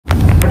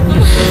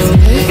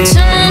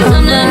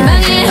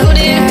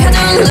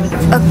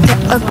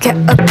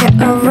Okay,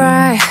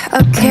 alright,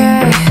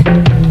 okay.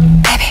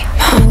 Baby,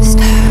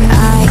 monster. I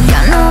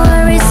got no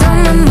worries on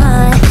my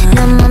mind.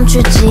 난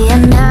멈추지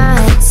않아.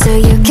 So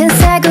you can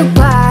say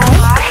goodbye.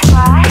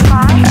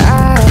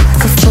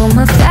 Fulfill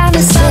my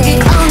fantasy.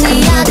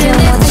 언니 아들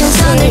내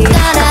풍선을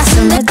따라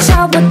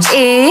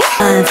스며쳐보지.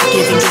 I'm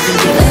giving.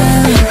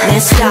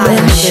 Let's start.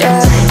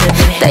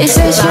 They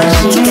say she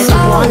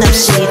doesn't wanna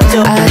see it.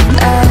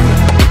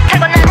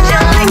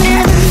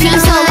 Feel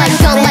so like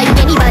don't like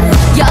anybody.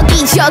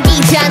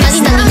 여기저기잖아.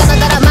 난 네가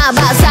따라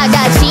마봐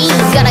사가지.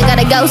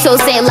 Gotta go so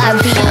say la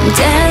vie. I'm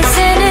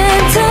dancing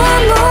in the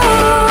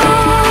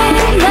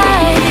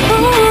moonlight.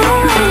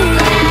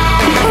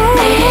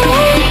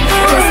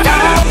 Can't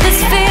stop this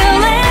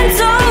feeling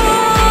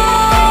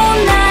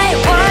tonight.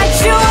 What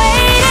you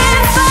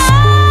waiting for?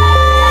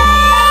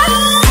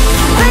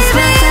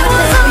 Baby, it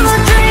was all a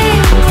dream.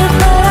 You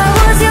thought I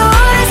was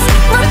yours.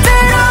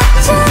 멋대로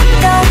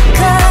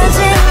착각하지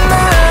마.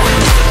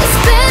 It's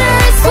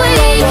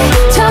bittersweet.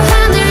 저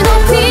하늘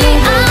높이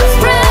I'm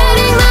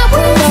spreading my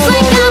wings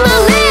like I'm a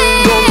leaf.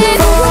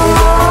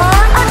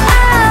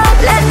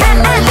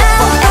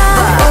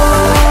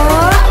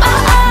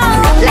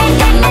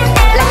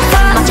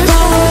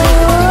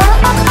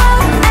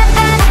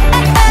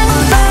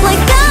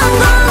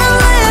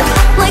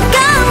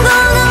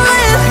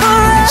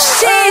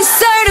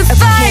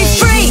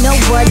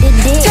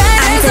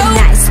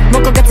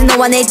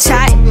 너와 내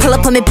차이 Pull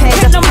up on me pay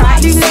the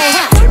price Put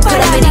a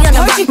million on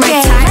rock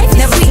my time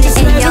Never seen it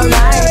in your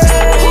life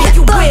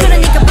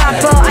그러니까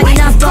바보 아니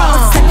나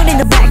boss 상관인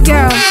the black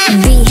girl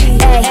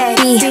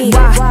B-A-B-Y-M-O-N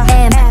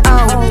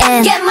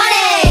Get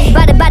money.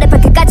 Body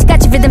끝까지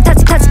rhythm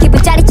touch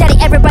기분 짜릿짜릿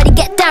everybody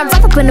get down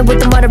Rock up with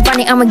the motor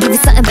running I'ma give you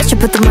something but you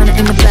put the money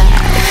in my bag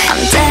I'm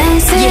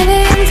dancing in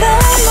the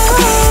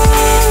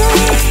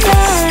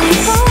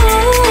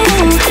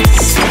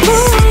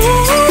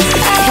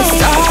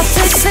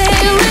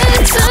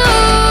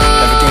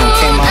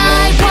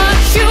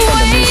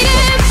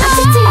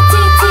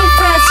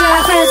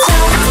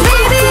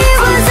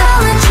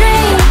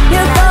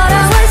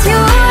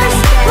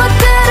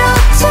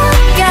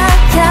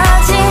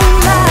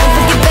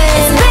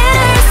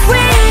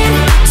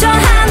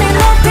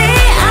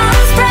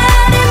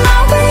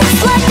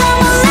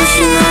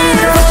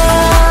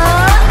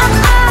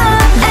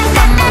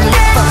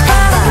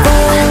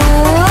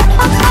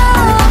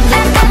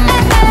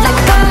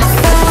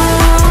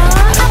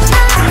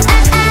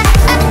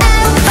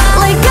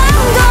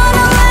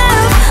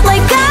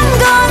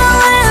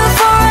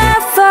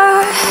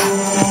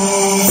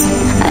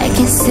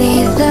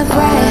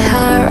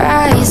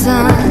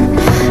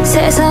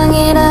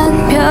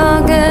세상이란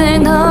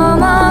벽을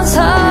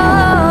넘어서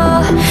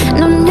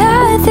No,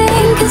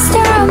 nothing can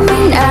stop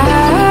me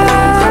now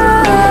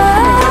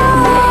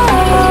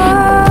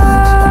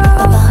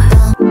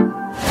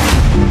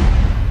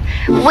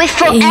We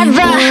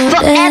forever,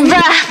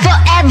 forever,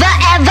 forever,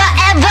 ever,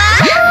 ever.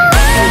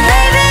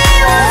 Baby,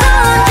 it was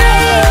all a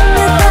dream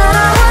You thought I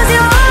was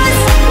yours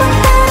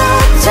멋대로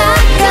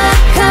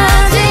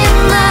착각하지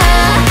마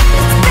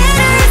It's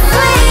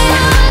bittersweet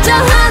저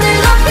하늘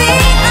높이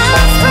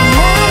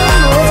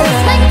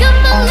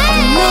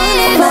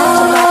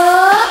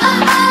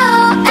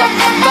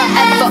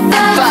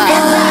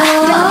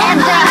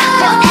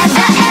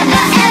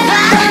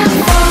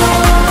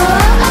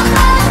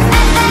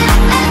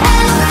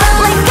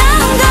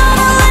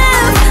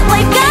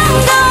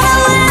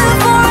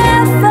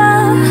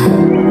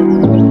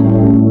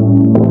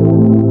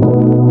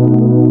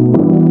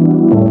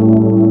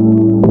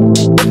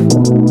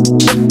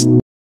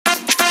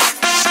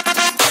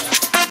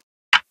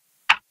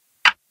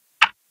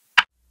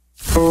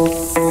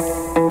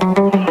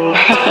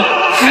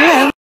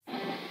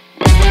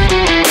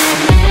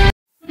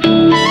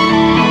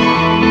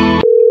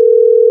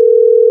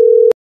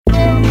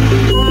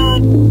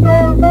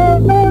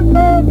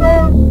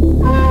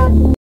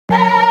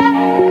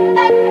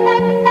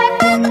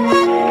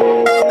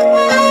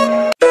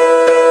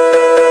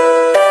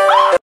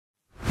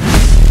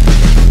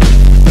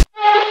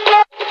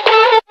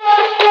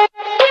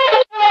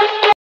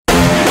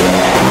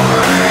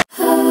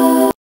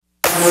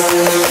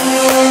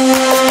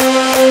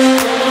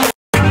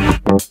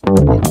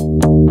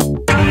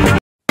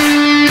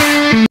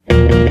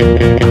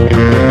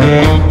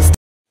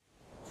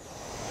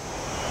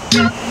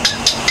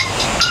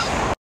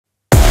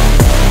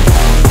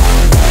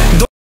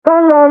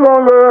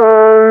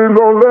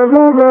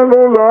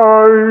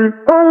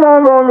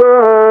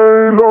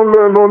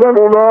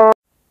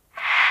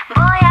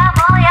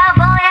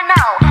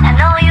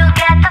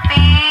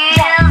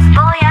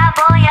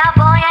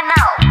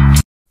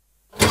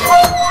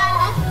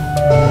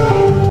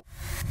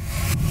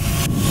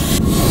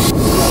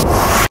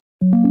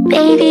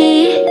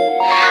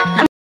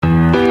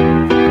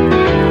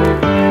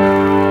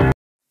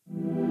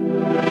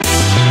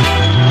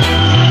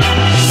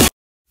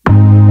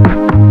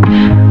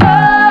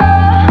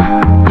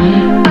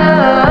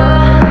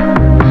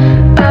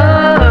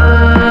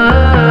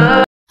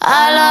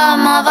I